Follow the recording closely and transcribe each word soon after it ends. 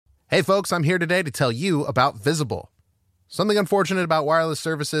Hey folks, I'm here today to tell you about Visible. Something unfortunate about wireless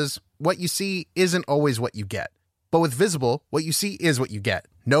services, what you see isn't always what you get. But with Visible, what you see is what you get.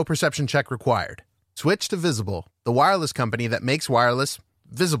 No perception check required. Switch to Visible, the wireless company that makes wireless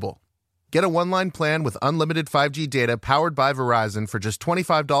visible. Get a one-line plan with unlimited 5G data powered by Verizon for just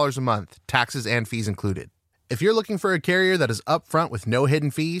 $25 a month, taxes and fees included. If you're looking for a carrier that is upfront with no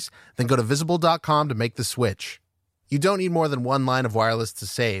hidden fees, then go to Visible.com to make the switch. You don't need more than one line of wireless to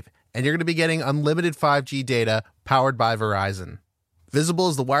save, and you're going to be getting unlimited 5G data powered by Verizon. Visible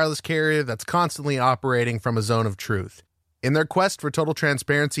is the wireless carrier that's constantly operating from a zone of truth. In their quest for total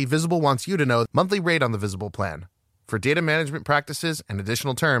transparency, Visible wants you to know the monthly rate on the Visible plan. For data management practices and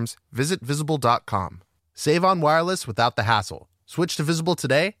additional terms, visit Visible.com. Save on wireless without the hassle. Switch to Visible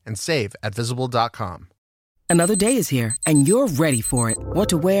today and save at Visible.com. Another day is here, and you're ready for it. What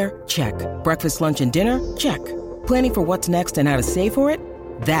to wear? Check. Breakfast, lunch, and dinner? Check. Planning for what's next and how to save for it?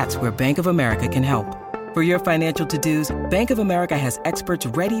 That's where Bank of America can help. For your financial to-dos, Bank of America has experts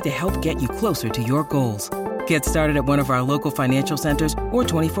ready to help get you closer to your goals. Get started at one of our local financial centers or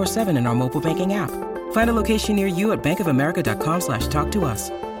 24/7 in our mobile banking app. Find a location near you at bankofamerica.com/talktous.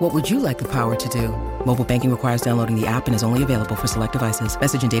 What would you like the power to do? Mobile banking requires downloading the app and is only available for select devices.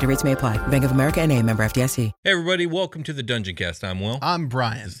 Message and data rates may apply. Bank of America N.A., member FDIC. Hey everybody, welcome to the Dungeon Cast. I'm Will. I'm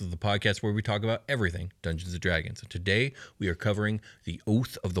Brian. This is the podcast where we talk about everything Dungeons & Dragons. And today we are covering the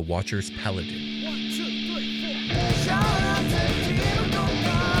Oath of the Watcher's Paladin. 1, 2, 3, 4. Shout out to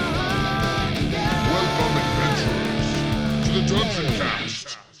Welcome, adventurers, to the Dungeon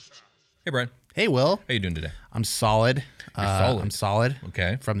Cast. Hey Brian, Hey, Will. how you doing today? I'm solid. solid. I'm solid.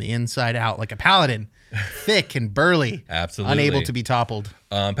 Okay. From the inside out, like a paladin. Thick and burly. Absolutely. Unable to be toppled.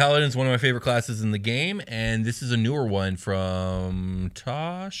 Paladin's one of my favorite classes in the game, and this is a newer one from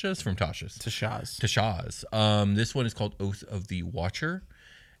Tasha's. Tasha's. This one is called Oath of the Watcher.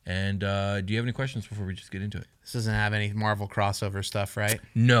 And do you have any questions before we just get into it? This doesn't have any Marvel crossover stuff, right?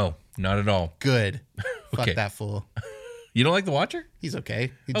 No, not at all. Good. Okay. Fuck that fool. You don't like the Watcher? He's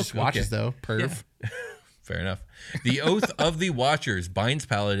okay. He just Okay. watches, though. Perv. Yeah. Fair enough. The Oath of the Watchers binds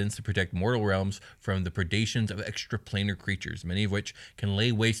paladins to protect mortal realms from the predations of extraplanar creatures, many of which can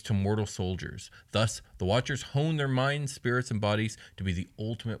lay waste to mortal soldiers. Thus, the Watchers hone their minds, spirits, and bodies to be the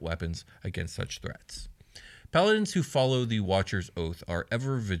ultimate weapons against such threats. Paladins who follow the Watcher's Oath are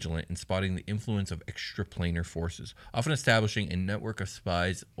ever vigilant in spotting the influence of extraplanar forces, often establishing a network of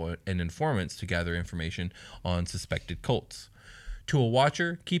spies and informants to gather information on suspected cults. To a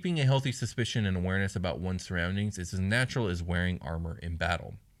Watcher, keeping a healthy suspicion and awareness about one's surroundings is as natural as wearing armor in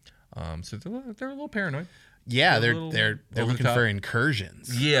battle. So they're a little paranoid. Yeah, they're over the looking top. for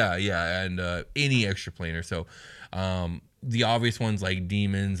incursions. Yeah, and any extraplanar. So the obvious ones like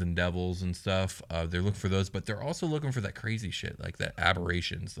demons and devils and stuff, they're looking for those, but they're also looking for that crazy shit, like the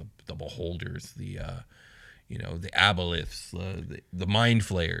aberrations, the beholders, the aboliths, the mind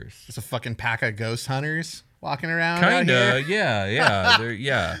flayers. It's a fucking pack of ghost hunters walking around out Kinda, here.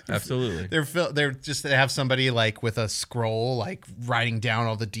 yeah, absolutely. They have somebody like with a scroll, like writing down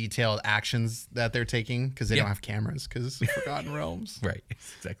all the detailed actions that they're taking because they don't have cameras because it's Forgotten Realms. Right,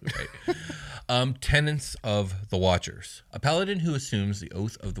 exactly right. Tenets of the Watchers. A paladin who assumes the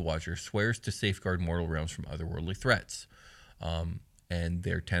Oath of the Watcher swears to safeguard mortal realms from otherworldly threats. And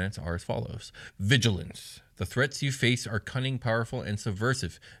their tenets are as follows. Vigilance. The threats you face are cunning, powerful, and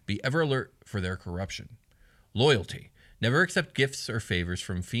subversive. Be ever alert for their corruption. Loyalty. Never accept gifts or favors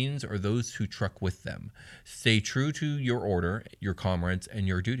from fiends or those who truck with them. Stay true to your order, your comrades, and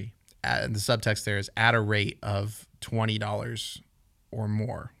your duty. The subtext there is at a rate of $20 or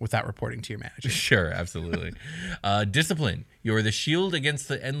more without reporting to your manager. Sure, absolutely. Discipline. You are the shield against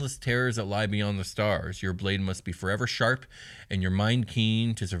the endless terrors that lie beyond the stars. Your blade must be forever sharp and your mind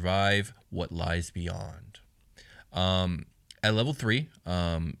keen to survive what lies beyond. At level 3,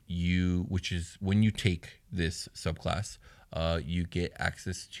 which is when you take this subclass, you get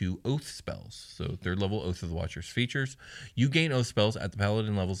access to Oath spells. So 3rd level Oath of the Watcher's features. You gain Oath spells at the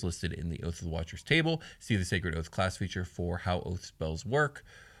Paladin levels listed in the Oath of the Watcher's table. See the Sacred Oath class feature for how Oath spells work.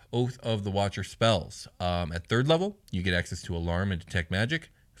 Oath of the Watcher spells. At 3rd level, you get access to Alarm and Detect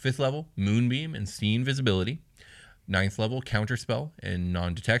Magic. 5th level, Moonbeam and See Invisibility. 9th level, Counterspell and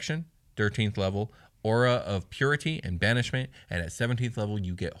Non-Detection. 13th level, Aura of Purity and Banishment. And at 17th level,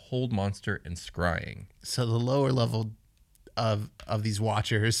 you get Hold Monster and Scrying. So the lower level of these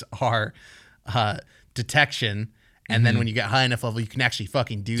Watchers are Detection And then when you get high enough level, you can actually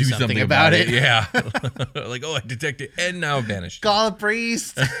fucking do something something about it. Yeah. Like, oh, I detect it and now banished. Call a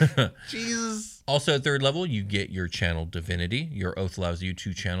priest. Jesus. Also, at 3rd level, you get your channel divinity. Your oath allows you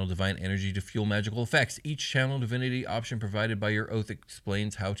to channel divine energy to fuel magical effects. Each channel divinity option provided by your oath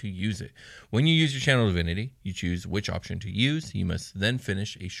explains how to use it. When you use your channel divinity, you choose which option to use. You must then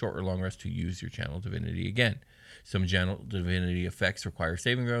finish a short or long rest to use your channel divinity again. Some channel divinity effects require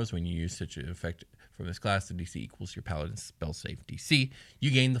saving throws. When you use such an effect from this class, the DC equals your paladin's spell save DC.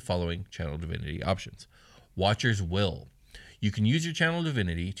 You gain the following channel divinity options. Watcher's Will. You can use your channel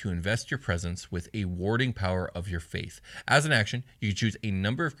divinity to invest your presence with a warding power of your faith. As an action, you can choose a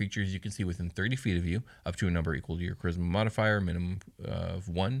number of creatures you can see within 30 feet of you, up to a number equal to your charisma modifier, minimum of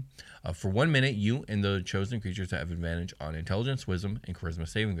 1. For 1 minute, you and the chosen creatures have advantage on intelligence, wisdom, and charisma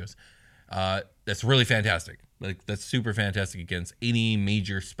saving throws. That's really fantastic. Like, that's super fantastic against any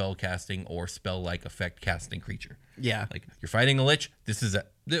major spell casting or spell-like effect casting creature. Yeah. Like, you're fighting a lich.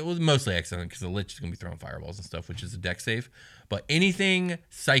 It was mostly excellent because the lich is going to be throwing fireballs and stuff, which is a dex save. But anything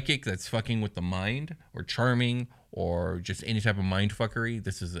psychic that's fucking with the mind or charming or just any type of mind fuckery,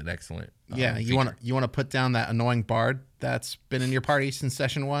 this is an excellent Yeah, you want to put down that annoying bard that's been in your party since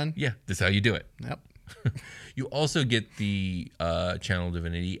session 1? Yeah, this is how you do it. Yep. You also get the channel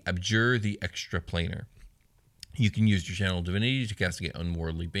divinity, Abjure the Extraplanar. You can use your channel divinity to castigate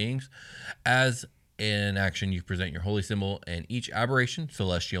unworldly beings. As an action, you present your holy symbol, and each aberration,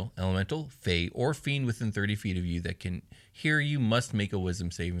 celestial, elemental, fey, or fiend within 30 feet of you that can hear you must make a wisdom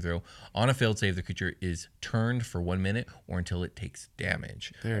saving throw. On a failed save, the creature is turned for 1 minute or until it takes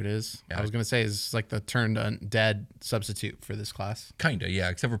damage. There it is. Yeah. I was going to say it's like the turned undead substitute for this class. Kinda, yeah,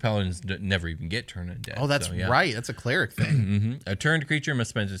 except for paladins never even get turned undead. Oh, that's so, yeah. right. That's a cleric thing. A turned creature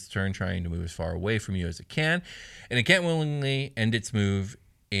must spend its turn trying to move as far away from you as it can, and it can't willingly end its move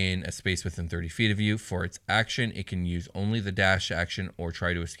in a space within 30 feet of you. For its action, it can use only the dash action or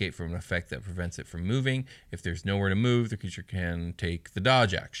try to escape from an effect that prevents it from moving. If there's nowhere to move, the creature can take the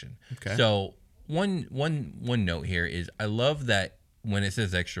dodge action. Okay. So one note here is I love that when it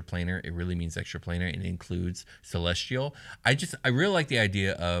says extraplanar, it really means extraplanar and it includes celestial. I really like the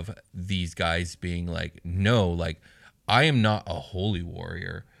idea of these guys being like, no, like, I am not a holy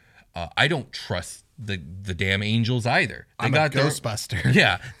warrior. I don't trust the damn angels either. I'm a Ghostbuster.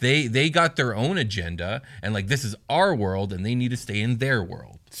 Yeah, they got their own agenda, and like, this is our world, and they need to stay in their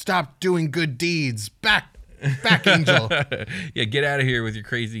world. Stop doing good deeds. Back, angel. Yeah, get out of here with your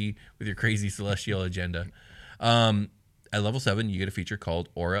crazy celestial agenda. At level 7, you get a feature called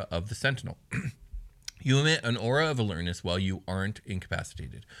Aura of the Sentinel. You emit an aura of alertness while you aren't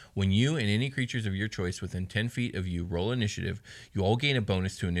incapacitated. When you and any creatures of your choice within 10 feet of you roll initiative, you all gain a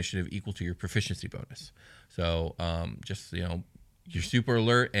bonus to initiative equal to your proficiency bonus. So you're super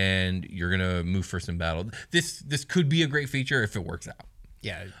alert and you're going to move first in battle. This could be a great feature if it works out.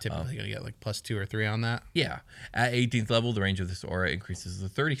 Yeah, typically going to get like +2 or 3 on that. Yeah. At 18th level, the range of this aura increases to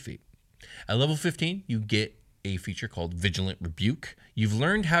 30 feet. At level 15, you get a feature called Vigilant Rebuke. You've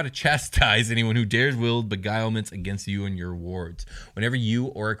learned how to chastise anyone who dares wield beguilements against you and your wards. Whenever you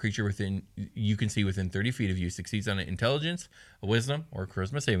or a creature you can see within 30 feet of you succeeds on an intelligence, a wisdom, or a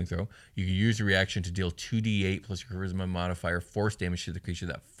charisma saving throw, you can use your reaction to deal 2d8 plus your charisma modifier force damage to the creature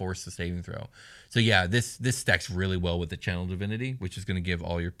that forced the saving throw. So yeah, this stacks really well with the channel divinity, which is going to give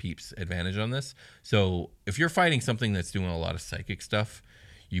all your peeps advantage on this. So if you're fighting something that's doing a lot of psychic stuff,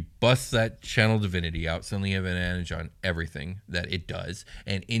 you bust that channel divinity out, suddenly you have an advantage on everything that it does.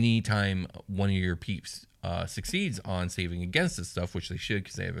 And anytime one of your peeps succeeds on saving against this stuff, which they should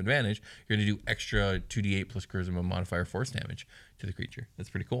because they have advantage, you're going to do extra 2d8 plus charisma modifier force damage to the creature. That's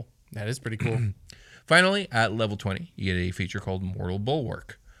pretty cool. That is pretty cool. Finally, at level 20, you get a feature called Mortal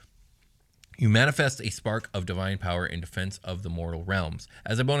Bulwark. You manifest a spark of divine power in defense of the mortal realms.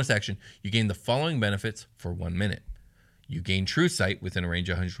 As a bonus action, you gain the following benefits for 1 minute. You gain true sight within a range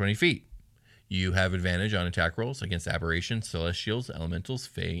of 120 feet. You have advantage on attack rolls against aberrations, celestials, elementals,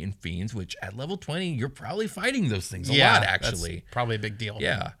 fae, and fiends, which at level 20, you're probably fighting those things a lot, actually. That's probably a big deal.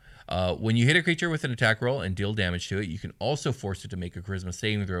 Yeah. When you hit a creature with an attack roll and deal damage to it, you can also force it to make a charisma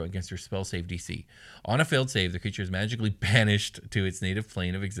saving throw against your spell save DC. On a failed save, the creature is magically banished to its native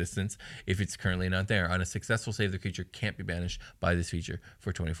plane of existence if it's currently not there. On a successful save, the creature can't be banished by this feature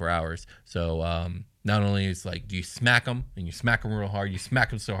for 24 hours. So not only is like, do you smack them, and you smack them real hard, you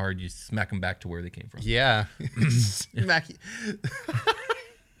smack them so hard, you smack them back to where they came from. Yeah. Smack.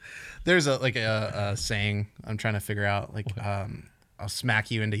 There's a saying I'm trying to figure out, like, I'll smack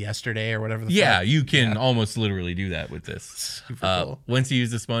you into yesterday or whatever the fuck. You can almost literally do that with this. Super cool. Once you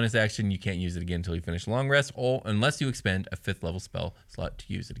use this bonus action, you can't use it again until you finish long rest, or unless you expend a 5th level spell slot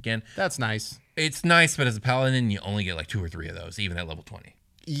to use it again. That's nice. It's nice, but as a paladin, you only get like 2 or 3 of those, even at level 20.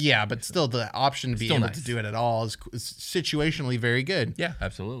 Yeah, but still the option to be able to do it at all is situationally very good. Yeah,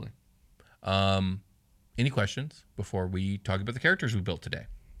 absolutely. Any questions before we talk about the characters we built today?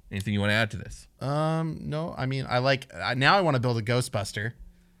 Anything you want to add to this? No, I mean, I like, now I want to build a Ghostbuster.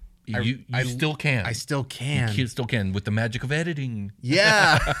 You still can. I still can. You still can with the magic of editing.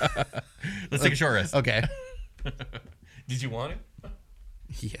 Yeah. Let's take a short rest. Okay. Did you want it?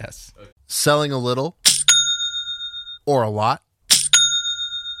 Yes. Selling a little or a lot?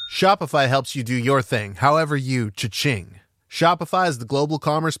 Shopify helps you do your thing, however you cha-ching. Shopify is the global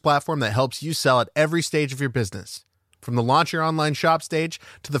commerce platform that helps you sell at every stage of your business. From the launch your online shop stage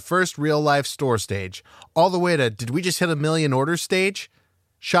to the first real-life store stage, all the way to did we just hit 1 million orders stage?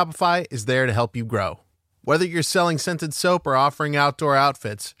 Shopify is there to help you grow. Whether you're selling scented soap or offering outdoor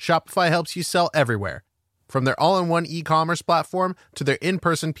outfits, Shopify helps you sell everywhere. From their all-in-one e-commerce platform to their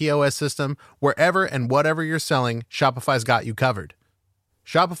in-person POS system, wherever and whatever you're selling, Shopify's got you covered.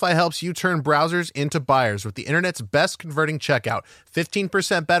 Shopify helps you turn browsers into buyers with the internet's best converting checkout,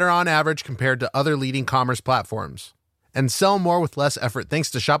 15% better on average compared to other leading commerce platforms. And sell more with less effort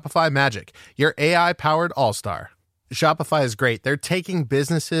thanks to Shopify Magic, your AI-powered all-star. Shopify is great. They're taking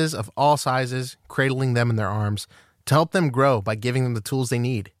businesses of all sizes, cradling them in their arms to help them grow by giving them the tools they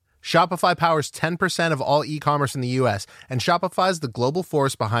need. Shopify powers 10% of all e-commerce in the U.S., and Shopify's the global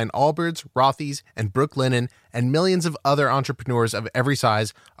force behind Allbirds, Rothy's, and Brooklinen, and millions of other entrepreneurs of every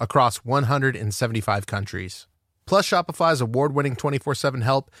size across 175 countries. Plus, Shopify's award-winning 24/7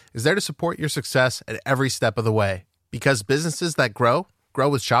 help is there to support your success at every step of the way. Because businesses that grow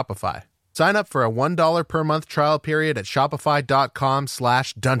with Shopify. Sign up for a $1 per month trial period at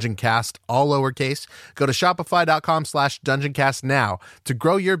shopify.com/dungeoncast, all lowercase. Go to shopify.com/dungeoncast now to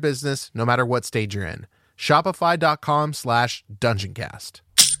grow your business no matter what stage you're in. Shopify.com/dungeoncast.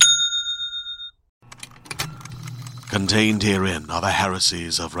 Contained herein are the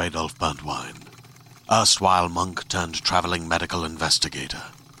heresies of Radolf Burntwine, erstwhile monk turned traveling medical investigator.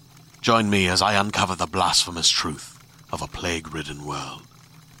 Join me as I uncover the blasphemous truth of a plague-ridden world.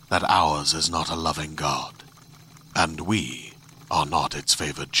 That ours is not a loving God, and we are not its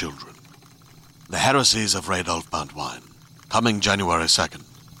favored children. The Heresies of Radolf Burntwine, coming January 2nd,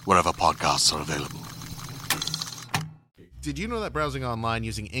 wherever podcasts are available. Did you know that browsing online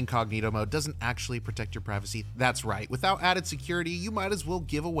using incognito mode doesn't actually protect your privacy? That's right. Without added security, you might as well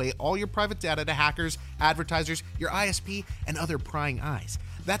give away all your private data to hackers, advertisers, your ISP, and other prying eyes.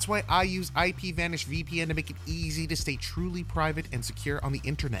 That's why I use IPVanish VPN to make it easy to stay truly private and secure on the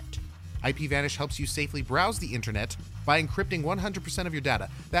internet. IPVanish helps you safely browse the internet by encrypting 100% of your data.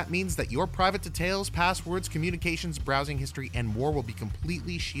 That means that your private details, passwords, communications, browsing history, and more will be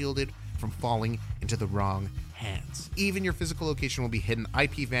completely shielded from falling into the wrong hands. Even your physical location will be hidden.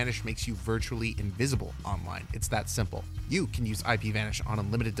 IPVanish makes you virtually invisible online. It's that simple. You can use IPVanish on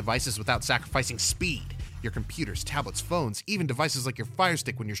unlimited devices without sacrificing speed. Your computers, tablets, phones, even devices like your Fire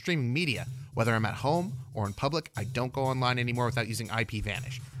Stick when you're streaming media. Whether I'm at home or in public, I don't go online anymore without using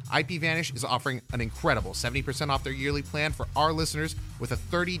IPVanish. IPVanish is offering an incredible 70% off their yearly plan for our listeners with a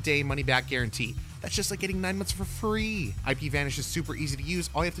 30-day money-back guarantee. That's just like getting 9 months for free. IPVanish is super easy to use.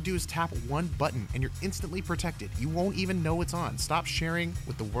 All you have to do is tap one button and you're instantly protected. You won't even know it's on. Stop sharing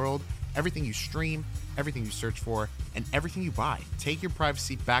with the world everything you stream, everything you search for, and everything you buy. Take your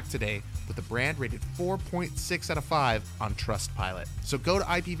privacy back today with a brand rated 4.6 out of 5 on Trustpilot. So go to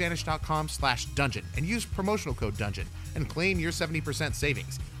ipvanish.com/dungeon and use promotional code DUNGEON and claim your 70%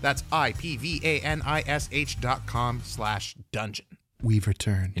 savings. That's ipvanish.com/dungeon. We've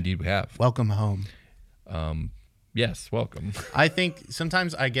returned. Indeed, we have. Welcome home. Yes, welcome. I think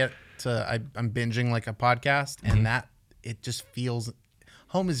sometimes I'm binging like a podcast, and that it just feels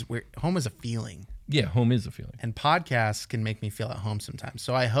home is a feeling. Yeah, home is a feeling. And podcasts can make me feel at home sometimes.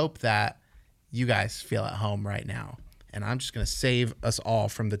 So I hope that you guys feel at home right now. And I'm just going to save us all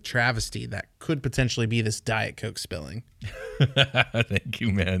from the travesty that could potentially be this Diet Coke spilling. Thank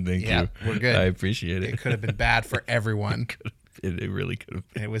you, man. Thank you. We're good. I appreciate it. It could have been bad for everyone. It really could have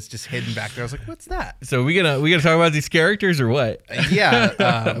been. It was just hidden back there. I was like, what's that? So we gonna talk about these characters or what? Yeah.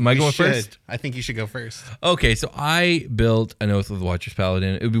 Am I going first? I think you should go first. Okay, so I built an Oath of the Watcher's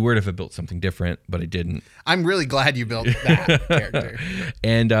Paladin. It would be weird if I built something different, but I didn't. I'm really glad you built that character.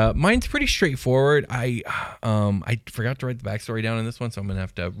 And mine's pretty straightforward. I forgot to write the backstory down in this one, so I'm gonna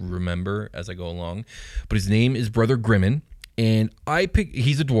have to remember as I go along. But his name is Brother Grimmin, and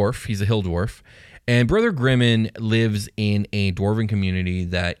he's a dwarf. He's a hill dwarf. And Brother Grimmin lives in a dwarven community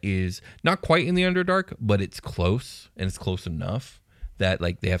that is not quite in the Underdark, but it's close, and it's close enough that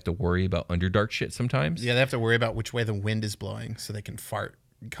like they have to worry about Underdark shit sometimes. Yeah, they have to worry about which way the wind is blowing so they can fart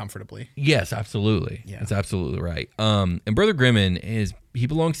comfortably. Yes, absolutely. Yeah. That's absolutely right. And Brother Grimmin he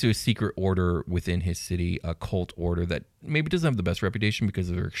belongs to a secret order within his city, a cult order that maybe doesn't have the best reputation because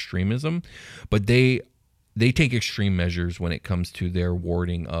of their extremism, but they take extreme measures when it comes to their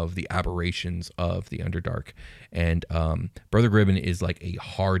warding of the aberrations of the Underdark. And Brother Grimmin is like a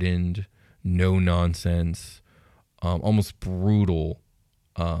hardened, no nonsense, almost brutal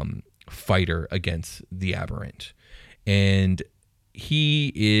fighter against the aberrant. And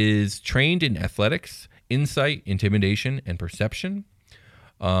he is trained in athletics, insight, intimidation, and perception.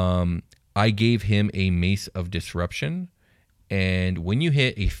 I gave him a Mace of Disruption. And when you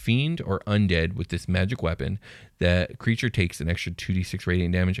hit a fiend or undead with this magic weapon, that creature takes an extra 2d6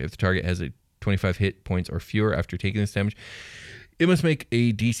 radiant damage. If the target has a 25 hit points or fewer after taking this damage, it must make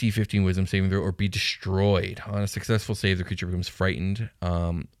a DC 15 wisdom saving throw or be destroyed. On a successful save, the creature becomes frightened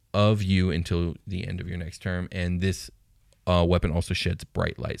of you until the end of your next term. And this weapon also sheds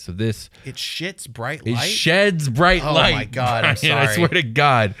bright light. So it shits bright light? It sheds bright light. Oh my God, I'm sorry. I swear to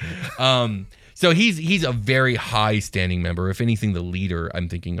God. So he's a very high standing member. If anything, the leader, I'm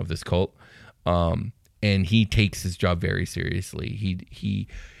thinking, of this cult. And he takes his job very seriously. He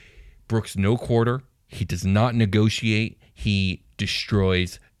brooks no quarter. He does not negotiate. He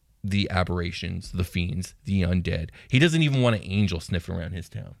destroys the aberrations, the fiends, the undead. He doesn't even want an angel sniffing around his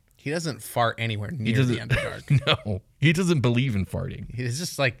town. He doesn't fart anywhere near the Underdark. No, he doesn't believe in farting. He's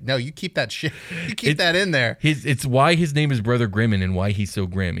just like, no, you keep that shit. You keep that in there. It's why his name is Brother Grimmin and why he's so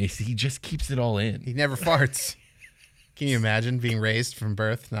grim. He just keeps it all in. He never farts. Can you imagine being raised from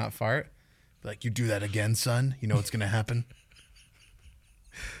birth to not fart? Like, you do that again, son? You know what's going to happen?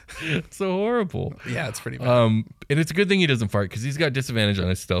 It's so horrible. Yeah, it's pretty bad. And it's a good thing he doesn't fart because he's got disadvantage on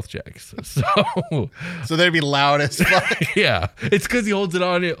his stealth checks. So they'd be loud as fuck. Yeah, it's because he holds it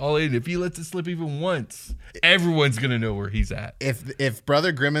on it all in. If he lets it slip even once, everyone's gonna know where he's at. If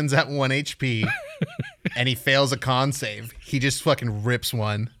Brother Grimmin's at 1 HP and he fails a con save, he just fucking rips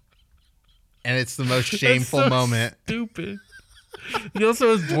one, and it's the most shameful That's so moment. Stupid. He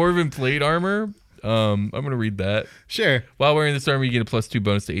also has dwarven plate armor. I'm going to read that. Sure. While wearing this armor, you get a +2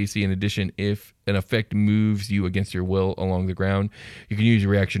 bonus to AC. In addition, if an effect moves you against your will along the ground, you can use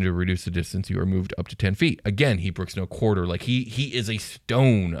your reaction to reduce the distance you are moved up to 10 feet. Again, he brooks no quarter. Like, he is a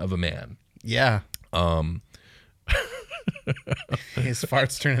stone of a man. Yeah. His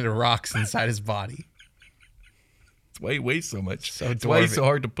farts turn into rocks inside his body. That's why he weighs so much. That's why he's so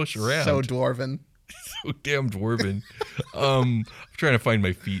hard to push around. So dwarven. So damn dwarven. I'm trying to find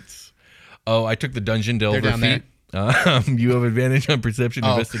my feats. Oh, I took the Dungeon Delver feat. You have advantage on perception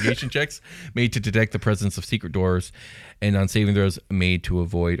investigation checks made to detect the presence of secret doors, and on saving throws made to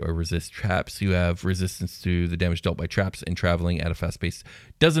avoid or resist traps. You have resistance to the damage dealt by traps, and traveling at a fast pace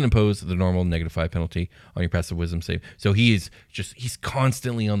doesn't impose the normal -5 penalty on your passive wisdom save. So he's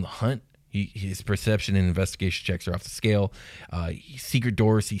constantly on the hunt. His perception and investigation checks are off the scale. Secret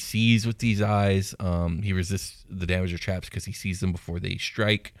doors he sees with these eyes. He resists the damage of traps because he sees them before they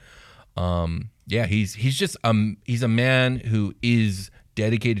strike. Yeah, he's just he's a man who is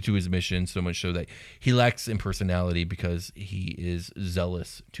dedicated to his mission, so much so that he lacks in personality because he is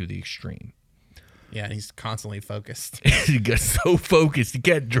zealous to the extreme. Yeah, and he's constantly focused. He gets so focused, he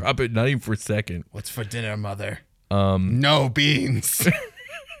can't drop it, not even for a second. What's for dinner, mother? No beans.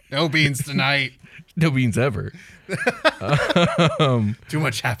 No beans tonight. No beans ever. Too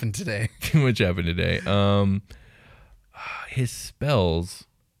much happened today. Too much happened today. His spells.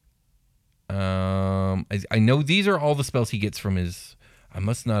 I know these are all the spells he gets from his. I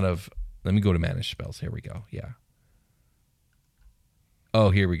must not have. Let me go to manage spells. Here we go. Yeah. Oh,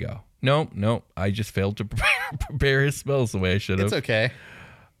 here we go. No. I just failed to prepare his spells the way I should have. It's okay.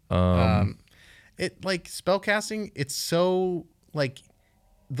 It like spellcasting. It's so like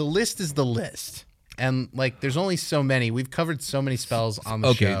the list is the list, and like there's only so many. We've covered so many spells on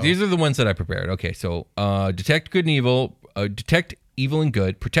the show. Okay, these are the ones that I prepared. Okay, so detect good and evil, detect evil and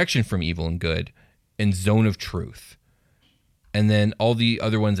good, protection from evil and good, and zone of truth. And then all the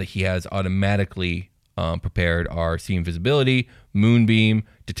other ones that he has automatically prepared are see invisibility, moonbeam,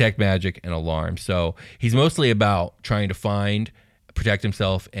 detect magic, and alarm. So he's mostly about trying to find, protect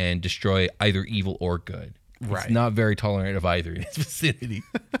himself, and destroy either evil or good. Right. He's not very tolerant of either in his vicinity.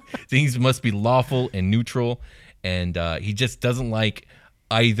 Things must be lawful and neutral, and he just doesn't like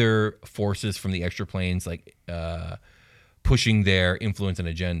either forces from the extra planes, like pushing their influence and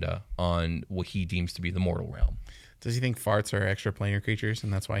agenda on what he deems to be the mortal realm. Does he think farts are extraplanar creatures,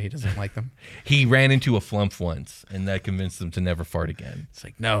 and that's why he doesn't like them? He ran into a flump once, and that convinced him to never fart again. It's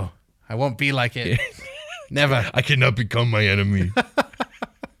like, no, I won't be like it. Never. I cannot become my enemy.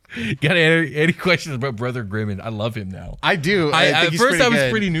 Got any questions about Brother Grimmin? I love him now. I do. I think at he's first I was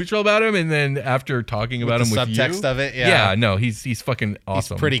good. pretty neutral about him, and then after talking about him the with you, subtext of it, yeah. no, he's fucking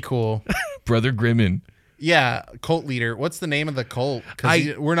awesome. He's pretty cool. Brother Grimmin. Yeah, cult leader. What's the name of the cult?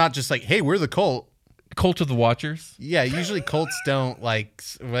 Because we're not just like, hey, we're the cult. Cult of the Watchers. Yeah, usually cults don't like,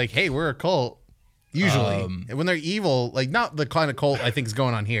 hey, we're a cult. Usually, when they're evil, like not the kind of cult I think is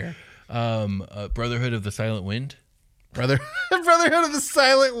going on here. Brotherhood of the Silent Wind. Brotherhood of the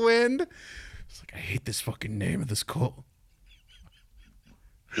Silent Wind. It's like, I hate this fucking name of this cult.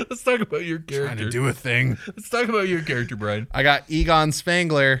 Let's talk about your character. Trying to do a thing. Let's talk about your character, Brian. I got Egon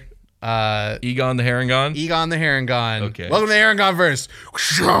Spangler. Egon the Harangon? Egon the Harangon. Okay. Welcome to the Harangon verse.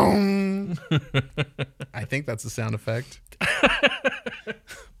 I think that's the sound effect.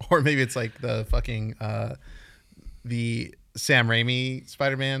 Or maybe it's like the fucking the Sam Raimi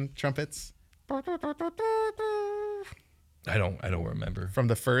Spider-Man trumpets. I don't remember. From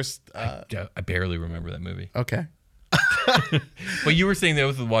the first I barely remember that movie. Okay. But you were saying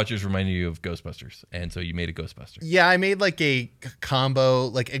that the Watchers reminded you of Ghostbusters, and so you made a Ghostbuster. Yeah, I made like a combo,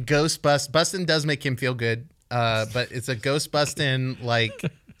 like a ghost bust. Bustin' does make him feel good, but it's a ghost bustin' like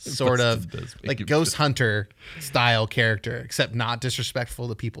sort of like ghost hunter style character, except not disrespectful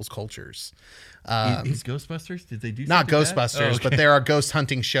to people's cultures. Is Ghostbusters? Did they do not something Ghostbusters, like that? but there are ghost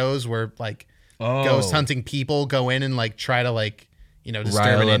hunting shows where like ghost hunting people go in and like try to like disturb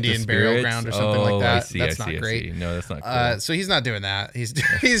Rile an up Indian the burial spirits? ground or something like that. That's not great. No, that's not cool. So he's not doing that. He's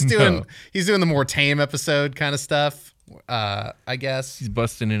doing the more tame episode kind of stuff. I guess He's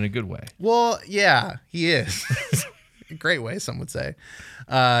busting in a good way. Well, yeah, he is. Great way, some would say.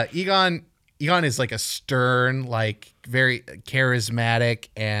 Egon is like a stern, like very charismatic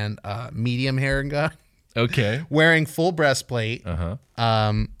and medium Harangon. Okay. Wearing full breastplate. Uh-huh.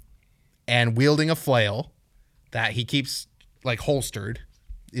 And wielding a flail that he keeps like holstered.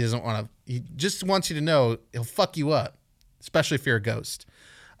 He just wants you to know he'll fuck you up, especially if you're a ghost.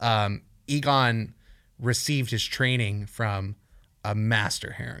 Egon received his training from a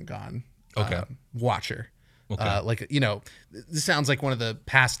master Harangon watcher. Okay. This sounds like one of the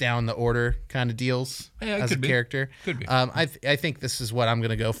pass down the order kind of deals as a character. Could be. I think this is what I'm going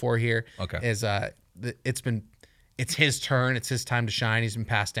to go for here. Okay. Is it's his turn. It's his time to shine. He's been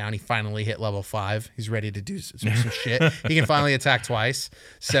passed down. He finally hit level 5. He's ready to do some shit. He can finally attack twice.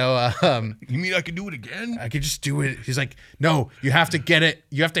 So you mean I can do it again? I could just do it. He's like, no, you have to get it.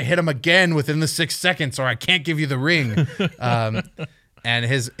 You have to hit him again within the 6 seconds, or I can't give you the ring. And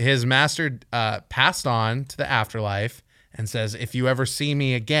his master passed on to the afterlife and says, if you ever see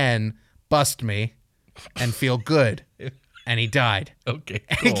me again, bust me and feel good. And he died. Okay.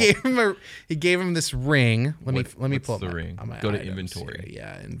 Cool. He gave him this ring. Let me pull up the ring. Go to inventory. Here.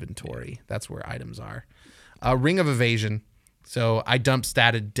 Yeah, inventory. Yeah. That's where items are. Ring of evasion. So I dump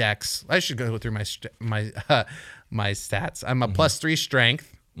statted dex. I should go through my stats. I'm a +3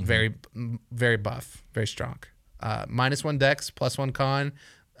 strength. Very very buff. Very strong. -1 dex, +1 con,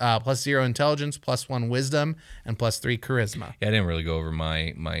 +0 intelligence, +1 wisdom, and +3 charisma. Yeah, I didn't really go over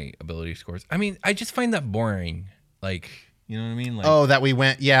my ability scores. I mean, I just find that boring. Like, you know what I mean? Like, that we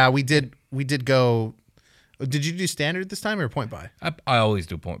went. Yeah, we did go. Did you do standard this time or point by? I always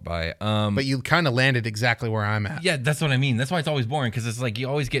do point by. But you kind of landed exactly where I'm at. Yeah, that's what I mean. That's why it's always boring, because it's like you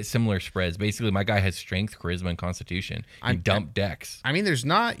always get similar spreads. Basically, my guy has strength, charisma, and constitution. You dump dex. I mean,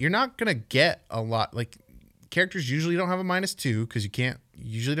 you're not gonna get a lot. Like characters usually don't have a -2 because you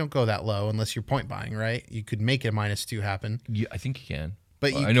usually don't go that low unless you're point buying, right? You could make a -2 happen. Yeah, I think you can.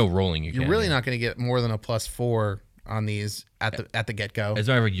 But I know rolling you can. You're really not going to get more than a +4 on these at the get go. As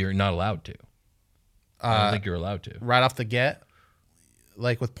a matter of fact, you're not allowed to. I don't think you're allowed to. Right off the get,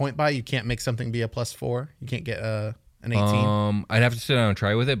 like with point buy, you can't make something be a +4. You can't get an 18. I'd have to sit down and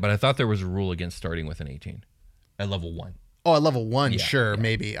try with it, but I thought there was a rule against starting with an 18 at level 1. Oh, at level 1, Yeah, sure, yeah.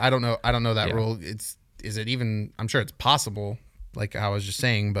 maybe. I don't know that Yeah. rule. Is it even? I'm sure it's possible. Like I was just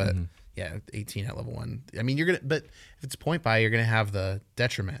saying, but yeah, 18 at level 1. I mean, but if it's point buy, you're gonna have the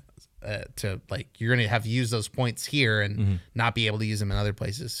detriment to like you're gonna have to use those points here and not be able to use them in other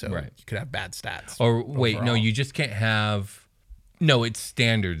places. So Right. you could have bad stats. Or wait, no, overall. you just can't have. No, it's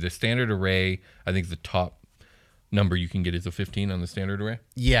standard. The standard array, I think the top number you can get is a 15 on the standard array.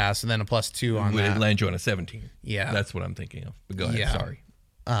 Yeah, so then a +2 on Would that. land you on a 17. Yeah. That's what I'm thinking of. But go ahead. Yeah. Sorry.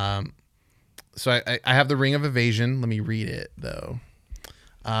 So I have the Ring of Evasion. Let me read it, though.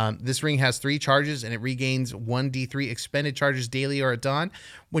 This ring has 3 charges, and it regains 1d3 expended charges daily or at dawn.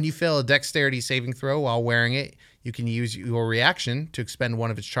 When you fail a dexterity saving throw while wearing it, you can use your reaction to expend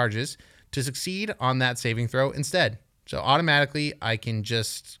one of its charges to succeed on that saving throw instead. So automatically, I can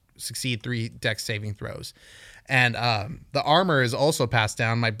just succeed 3 dex saving throws. And the armor is also passed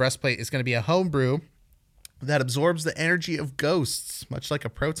down. My breastplate is going to be a homebrew that absorbs the energy of ghosts, much like a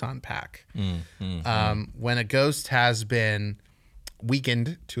proton pack. When a ghost has been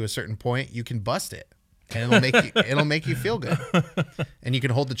weakened to a certain point, you can bust it, and it'll make you feel good, and you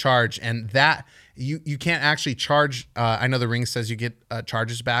can hold the charge. And that you can't actually charge. I know the ring says you get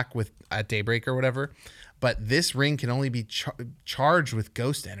charges back at daybreak or whatever, but this ring can only be charged with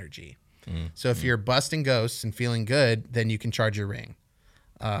ghost energy. So if you're busting ghosts and feeling good, then you can charge your ring.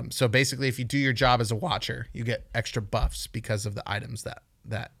 So basically, if you do your job as a watcher, you get extra buffs because of the items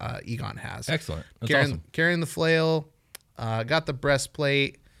that Egon has. Excellent. That's awesome. Carrying the flail, got the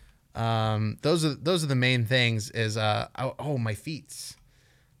breastplate. Those are the main things. Is my feet,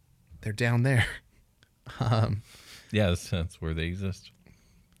 they're down there. Yeah, that's where they exist.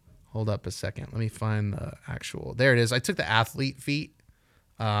 Hold up a second. Let me find the actual. There it is. I took the athlete feat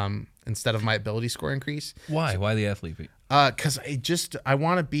instead of my ability score increase. Why? Why the athlete feat? Because I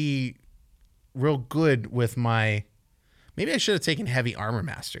want to be real good with my. Maybe I should have taken heavy armor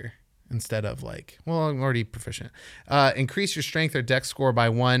master instead of I'm already proficient. Increase your strength or dex score by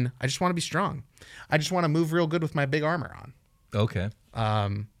 1. I just want to be strong. I just want to move real good with my big armor on. Okay.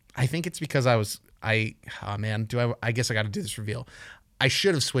 I think it's because I guess I got to do this reveal. I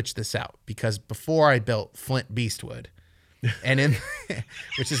should have switched this out because before I built Flint Beastwood, and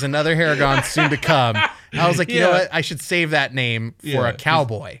which is another Haragon soon to come. I was like, you know what? I should save that name for a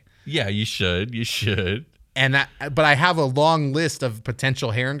cowboy. Yeah, you should. You should. But I have a long list of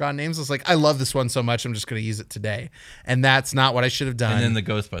potential Haragon names. I was like, I love this one so much, I'm just going to use it today. And that's not what I should have done. And then the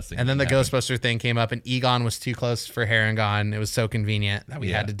Ghostbusting. And then the Ghostbuster thing came up, and Egon was too close for Haragon. It was so convenient that we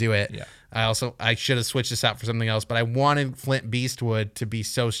had to do it. Yeah. I should have switched this out for something else, but I wanted Flint Beastwood to be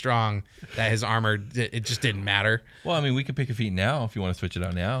so strong that his armor, it just didn't matter. Well, I mean, we could pick a feat now if you want to switch it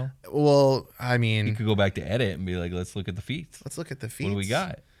out now. Well, I mean, you could go back to edit and be like, let's look at the feats. Let's look at the feats. What do we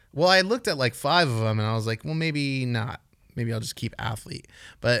got? Well, I looked at 5 of them, and I was like, well, maybe not. Maybe I'll just keep athlete.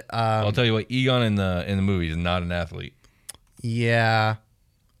 But I'll tell you what, Egon in the movie is not an athlete. Yeah.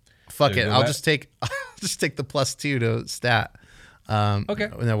 Fuck it. I'll just take the +2 to stat. Okay.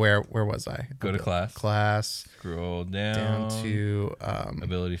 No, where was I? Go to class. Class. Scroll down to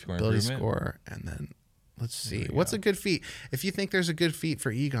ability score. And then let's see. What's a good feat? If you think there's a good feat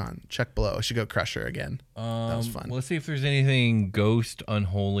for Egon, check below. I should go Crusher again. That was fun. Well, let's see if there's anything ghost,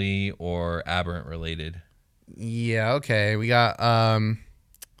 unholy, or aberrant related. Yeah. Okay. We got.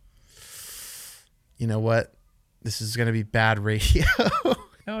 You know what? This is gonna be bad radio.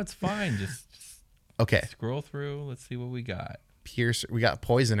 No, it's fine. Just okay. Scroll through. Let's see what we got. Piercer. We got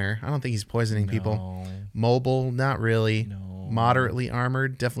Poisoner. I don't think he's poisoning people. Mobile, not really. No. Moderately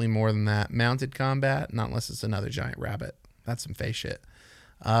armored, definitely more than that. Mounted combat, not unless it's another giant rabbit. That's some face shit.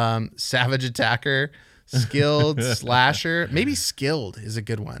 Savage attacker, skilled, slasher. Maybe skilled is a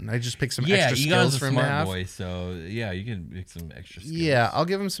good one. I just picked some extra skills for him to have. Boy, so yeah, you can pick some extra skills. Yeah, I'll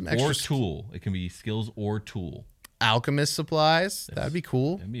give him some extra. Or tool. It can be skills or tool. Alchemist supplies. That'd be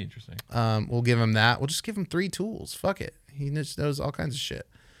cool. That'd be interesting. We'll give him that. We'll just give him 3 tools. Fuck it. He knows all kinds of shit.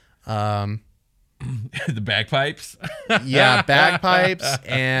 The bagpipes? Yeah, bagpipes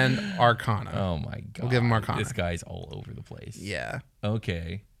and Arcana. Oh my god. We'll give him Arcana. This guy's all over the place. Yeah.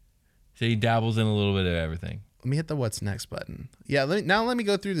 Okay. So he dabbles in a little bit of everything. Let me hit the what's next button. Yeah, let me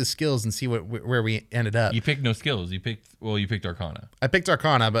go through the skills and see where we ended up. You picked no skills. You picked Arcana. I picked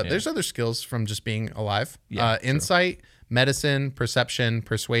Arcana, but there's other skills from just being alive. Yeah, insight, medicine, perception,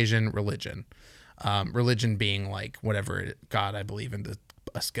 persuasion, religion. Religion being whatever God I believe in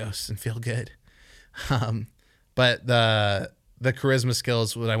us ghosts and feel good. But the charisma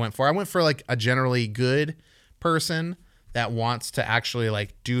skills what I went for a generally good person that wants to actually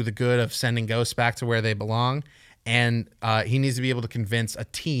do the good of sending ghosts back to where they belong. And he needs to be able to convince a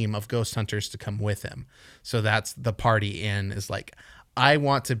team of ghost hunters to come with him. So that's the party is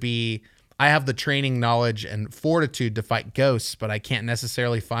I have the training, knowledge, and fortitude to fight ghosts, but I can't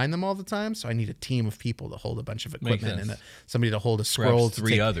necessarily find them all the time. So I need a team of people to hold a bunch of equipment and somebody to hold a scroll. Perhaps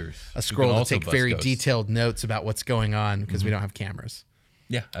 3 others. A scroll to take very detailed notes about what's going on because we don't have cameras.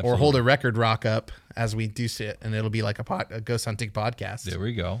 Yeah, absolutely. Or hold a record rock up as we do sit, and it'll be like a ghost hunting podcast. There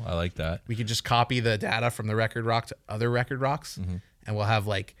we go. I like that. We could just copy the data from the record rock to other record rocks, and we'll have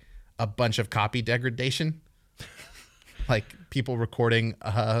a bunch of copy degradation. People recording,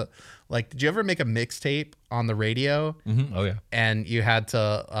 did you ever make a mixtape on the radio? Mm-hmm. Oh yeah. And you had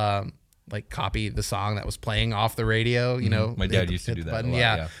to copy the song that was playing off the radio. You know, my dad used to do that. A lot,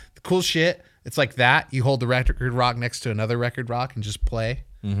 yeah. Cool shit. It's like that. You hold the record rock next to another record rock and just play.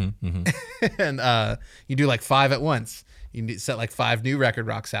 And you do 5 at once. You set 5 new record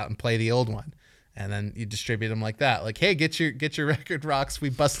rocks out and play the old one. And then you distribute them like that. Like, hey, get your record rocks. We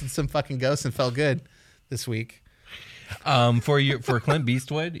busted some fucking ghosts and felt good this week. For Clint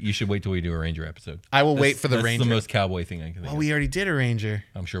Beastwood, you should wait till we do a Ranger episode. I will wait for the Ranger. That's the most cowboy thing I can think Well, of. we already did a Ranger.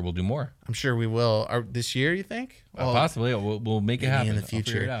 I'm sure we'll do more. I'm sure we will. This year, you think? Possibly. We'll make it maybe happen in the I'll figure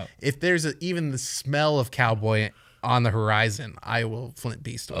future. it out. If there's even the smell of cowboy on the horizon, I will Flint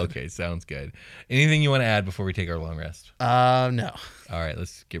Beastwood. Okay, sounds good. Anything you want to add before we take our long rest? No. All right,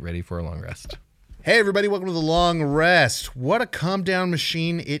 let's get ready for a long rest. Hey, everybody, welcome to the long rest. What a calm down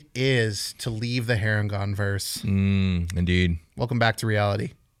machine it is to leave the Harangon verse. Indeed. Welcome back to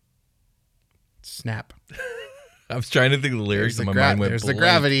reality. Snap. I was trying to think of the lyrics and my mind went There's blank. the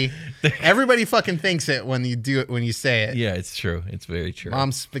gravity. Everybody fucking thinks it when you do it, when you say it. Yeah, it's true. It's very true.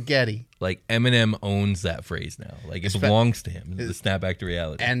 Mom's spaghetti. Like Eminem owns that phrase now. Like it belongs to him. The snap back to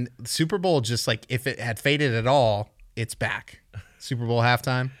reality. And Super Bowl, just like if it had faded at all, it's back. Super Bowl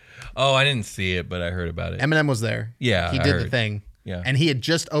halftime. Oh, I didn't see it, but I heard about it. Eminem was there. Yeah, he I did the heard. thing. Yeah. And he had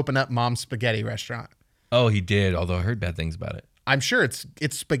just opened up Mom's Spaghetti restaurant. Oh, he did, although I heard bad things about it. I'm sure it's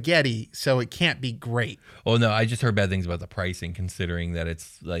spaghetti, so it can't be great. Oh, no, I just heard bad things about the pricing, considering that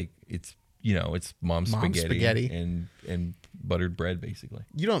it's mom's spaghetti. And buttered bread, basically.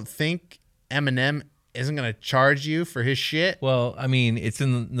 You don't think Eminem isn't going to charge you for his shit? Well, I mean, it's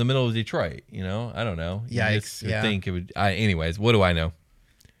in the middle of Detroit, I don't know. You Yikes, just would yeah. think it would. Anyways, what do I know?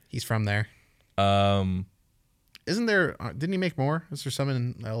 He's from there. Isn't there? Didn't he make more? Is there some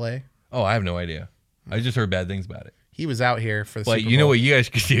in L.A.? Oh, I have no idea. I just heard bad things about it. He was out here for the But Super you know Bowl. what you guys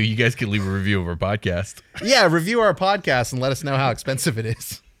could do? You guys could leave a review of our podcast. Yeah, review our podcast and let us know how expensive it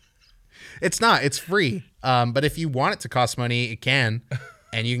is. It's not. It's free. But if you want it to cost money, it can,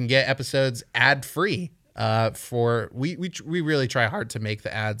 and you can get episodes ad free. We really try hard to make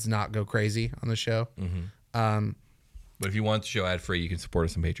the ads not go crazy on the show. But if you want the show ad free, you can support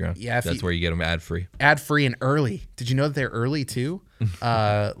us on Patreon. Yeah, that's where you get them ad free. Ad free and early. Did you know that they're early too?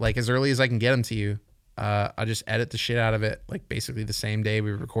 Like as early as I can get them to you. I just edit the shit out of it, like basically the same day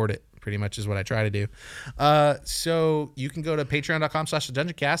we record it. Pretty much is what I try to do. So you can go to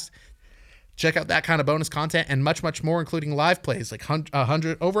patreon.com/thedungeoncast. Check out that kind of bonus content and much, much more, including live plays, like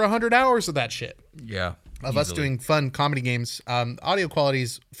over 100 hours of that shit. Yeah. Of us doing fun comedy games. Audio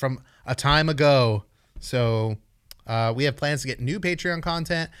quality's from a time ago. So we have plans to get new Patreon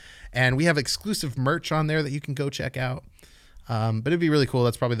content, and we have exclusive merch on there that you can go check out. But it'd be really cool.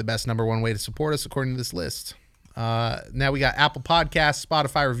 That's probably the best number one way to support us according to this list. Now we got Apple Podcasts,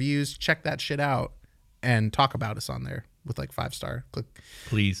 Spotify reviews. Check that shit out and talk about us on there with like 5-star. Click.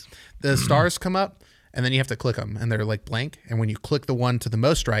 Please. The stars come up, and then you have to click them, and they're like blank. And when you click the one to the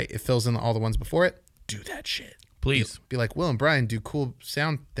most right, it fills in all the ones before it. Do that shit. Please. Be like, Will and Brian do cool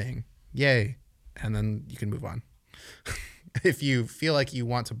sound thing. Yay. And then you can move on. If you feel like you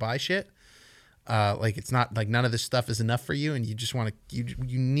want to buy shit, like it's not like none of this stuff is enough for you, and you just want to,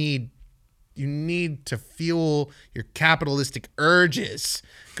 you need to fuel your capitalistic urges,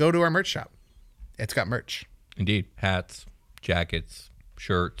 go to our merch shop. It's got merch. Indeed. Hats, jackets,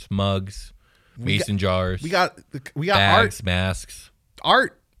 shirts, mugs, mason jars. We got bags, masks.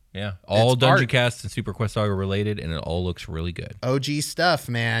 art. Yeah. All It's Dungeon art. Cast and Super Quest Saga related, and it all looks really good. OG stuff,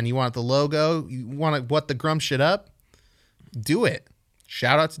 man. You want the logo? You want to what the Grum shit up? Do it.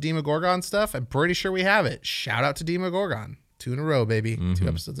 Shout out to Demogorgon stuff. I'm pretty sure we have it. Shout out to Demogorgon. 2 in a row, baby. 2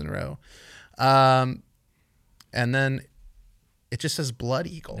 episodes in a row. And then it just says Blood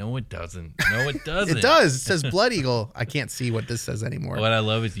Eagle. No, it doesn't. No, it doesn't. It does. It says Blood Eagle. I can't see what this says anymore. What I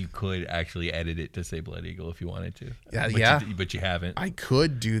love is you could actually edit it to say Blood Eagle if you wanted to. Yeah, but yeah. But you haven't. I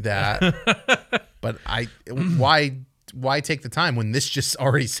could do that, but why take the time when this just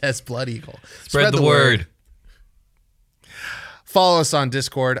already says Blood Eagle? Spread the word. Follow us on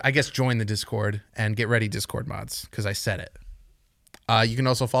Discord. I guess join the Discord and get ready Discord mods because I said it. You can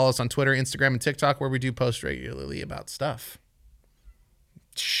also follow us on Twitter, Instagram, and TikTok where we do post regularly about stuff.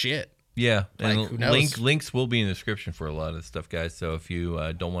 Shit. Yeah, Like, and who knows? links will be in the description for a lot of this stuff, guys. So if you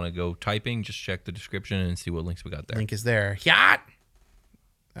don't want to go typing, just check the description and see what links we got there. Link is there. Yacht.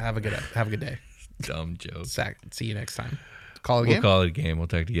 Have a good day. Dumb joke. See you next time. Call it a We'll game. call it a game. We'll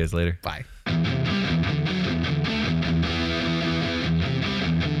talk to you guys later. Bye.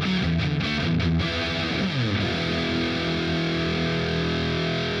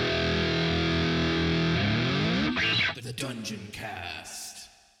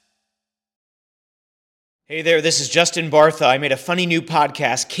 Hey there, this is Justin Bartha. I made a funny new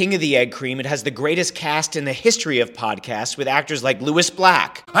podcast, King of the Egg Cream. It has the greatest cast in the history of podcasts with actors like Louis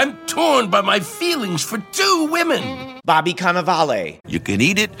Black, I'm torn by my feelings for 2 women. Bobby Cannavale, You can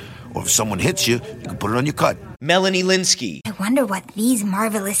eat it Or if someone hits you, you can put it on your cut. Melanie Linsky. I wonder what these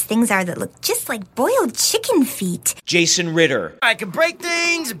marvelous things are that look just like boiled chicken feet. Jason Ritter. I can break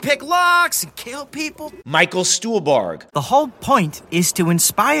things and pick locks and kill people. Michael Stuhlbarg. The whole point is to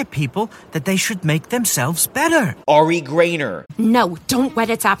inspire people that they should make themselves better. Ari Grainer. No, don't whet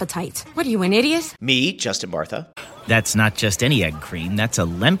its appetite. What are you, an idiot? Me, Justin Bartha. That's not just any egg cream, that's a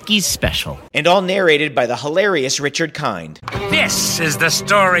Lemke's special. And all narrated by the hilarious Richard Kind. This is the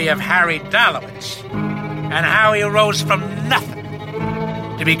story of Harry Dalowitz and how he rose from nothing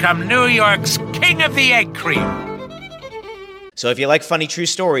to become New York's King of the Egg Cream. So if you like funny true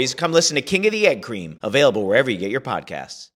stories, come listen to King of the Egg Cream, available wherever you get your podcasts.